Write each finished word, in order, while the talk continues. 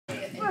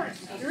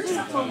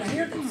phone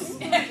here that's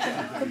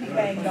could be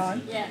banged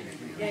on. Yeah.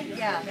 Who's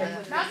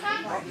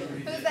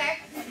there?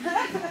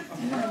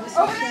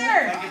 Over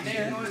there! Like if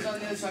they noise on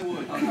this, I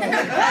would.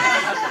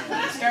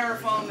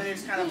 Styrofoam,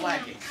 it's kind of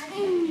lacking.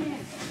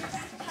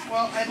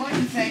 Well, I'd like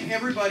to thank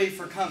everybody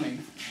for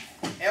coming.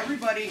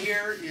 Everybody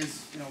here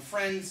is,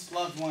 friends,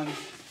 loved ones,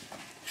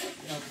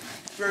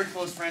 very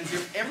close friends.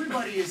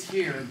 Everybody is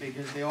here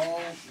because you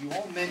all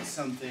meant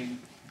something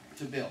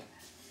to Bill.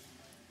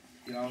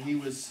 He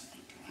was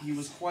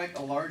quite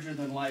a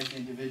larger-than-life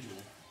individual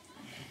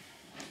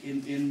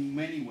in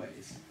many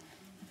ways.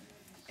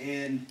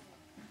 And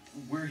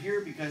we're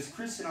here because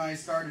Chris and I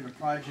started a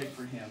project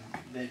for him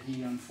that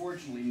he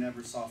unfortunately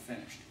never saw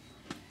finished.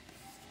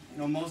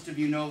 Most of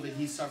you know that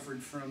he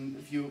suffered from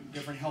a few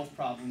different health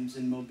problems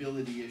and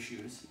mobility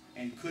issues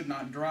and could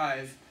not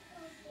drive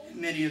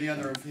many of the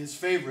other of his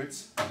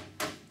favorites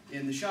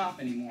in the shop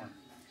anymore.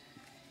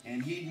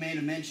 And he'd made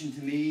a mention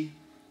to me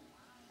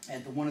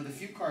at one of the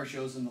few car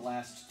shows in the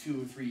last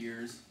 2 or 3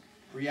 years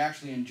where he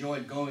actually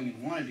enjoyed going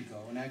and wanted to go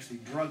and actually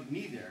drugged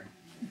me there,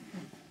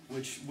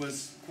 which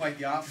was quite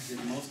the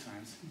opposite most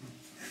times,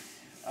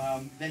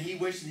 that he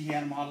wished that he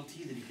had a Model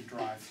T that he could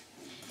drive.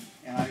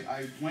 And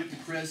I went to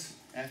Chris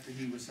after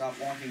he was out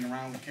walking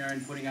around with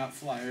Karen putting out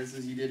flyers,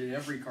 as he did at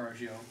every car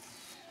show.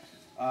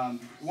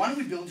 Why don't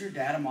we build your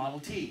dad a Model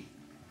T?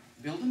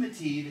 Build him a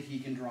T that he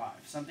can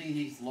drive, something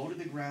he's low to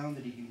the ground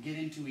that he can get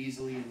into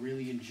easily and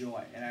really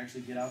enjoy and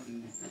actually get out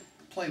and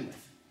play with.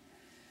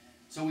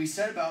 So we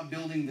set about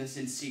building this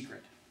in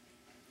secret.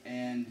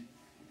 And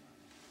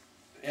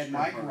at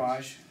my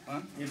garage,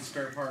 in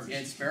spare parts.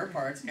 In spare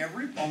parts.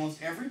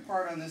 Almost every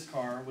part on this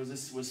car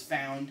was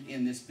found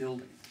in this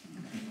building.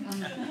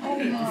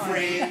 The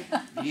frame,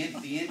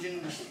 the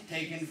engine was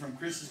taken from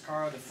Chris's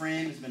car. The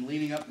frame has been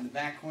leaning up in the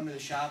back corner of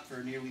the shop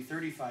for nearly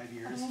 35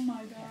 years. Oh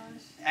my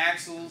gosh.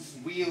 Axles,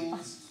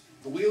 wheels.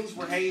 The wheels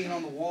were hanging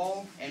on the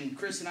wall, and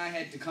Chris and I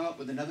had to come up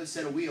with another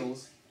set of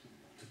wheels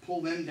to pull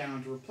them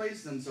down to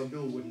replace them so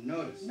Bill wouldn't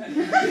notice. Because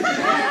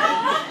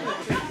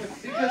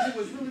it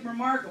was really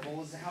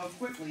remarkable as to how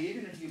quickly,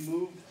 even if you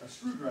moved a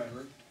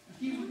screwdriver,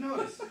 he would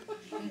notice.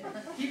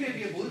 He may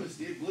be oblivious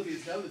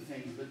to other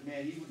things, but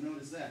man, he would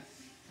notice that.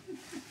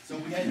 So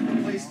we had to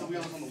replace the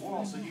wheels on the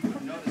wall so he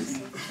wouldn't notice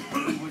and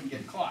he wouldn't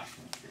get caught.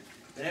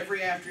 But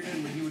every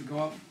afternoon when he would go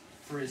up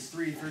for his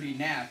 3:30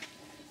 nap,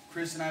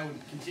 Chris and I would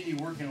continue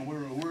working on where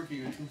we were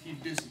working until he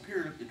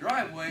disappeared up the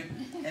driveway,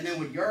 and then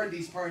would yard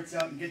these parts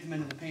out and get them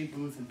into the paint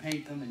booth and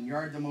paint them and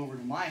yard them over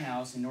to my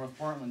house in North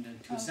Portland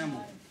to assemble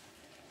them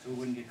so we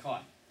wouldn't get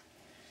caught.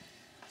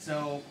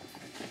 So,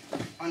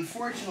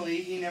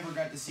 unfortunately, he never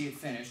got to see it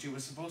finished. It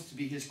was supposed to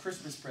be his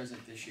Christmas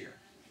present this year.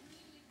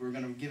 We were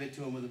going to give it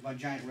to him with a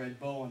giant red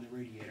bow on the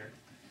radiator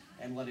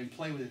and let him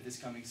play with it this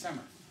coming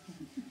summer.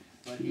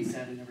 But he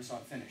sadly never saw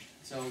it finished.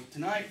 So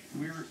tonight,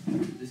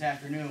 this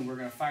afternoon, we're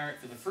going to fire it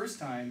for the first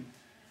time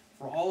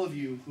for all of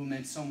you who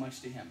meant so much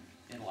to him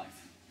in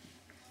life.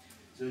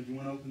 So do you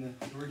want to open the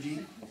door,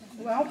 Gene?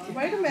 Well,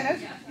 wait a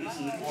minute. This is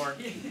the door.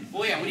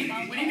 Well, yeah, we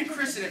need to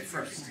christen it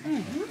first.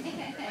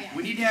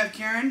 We need to have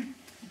Karen.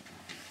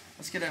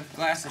 Let's get a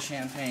glass of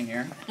champagne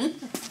here.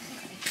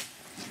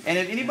 And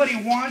if anybody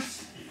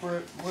wants,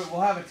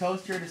 we'll have a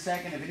toast here in a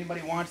second. If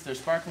anybody wants, there's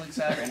sparkling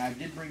cider, and I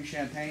did bring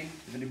champagne.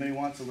 If anybody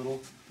wants a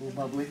little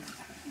bubbly,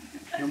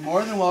 you're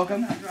more than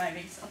welcome. I'm not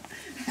driving, so.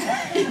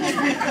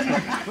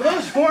 For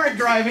those who aren't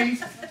driving,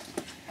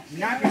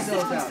 knock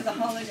yourselves This out. is the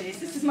holidays.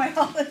 This is my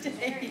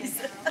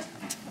holidays.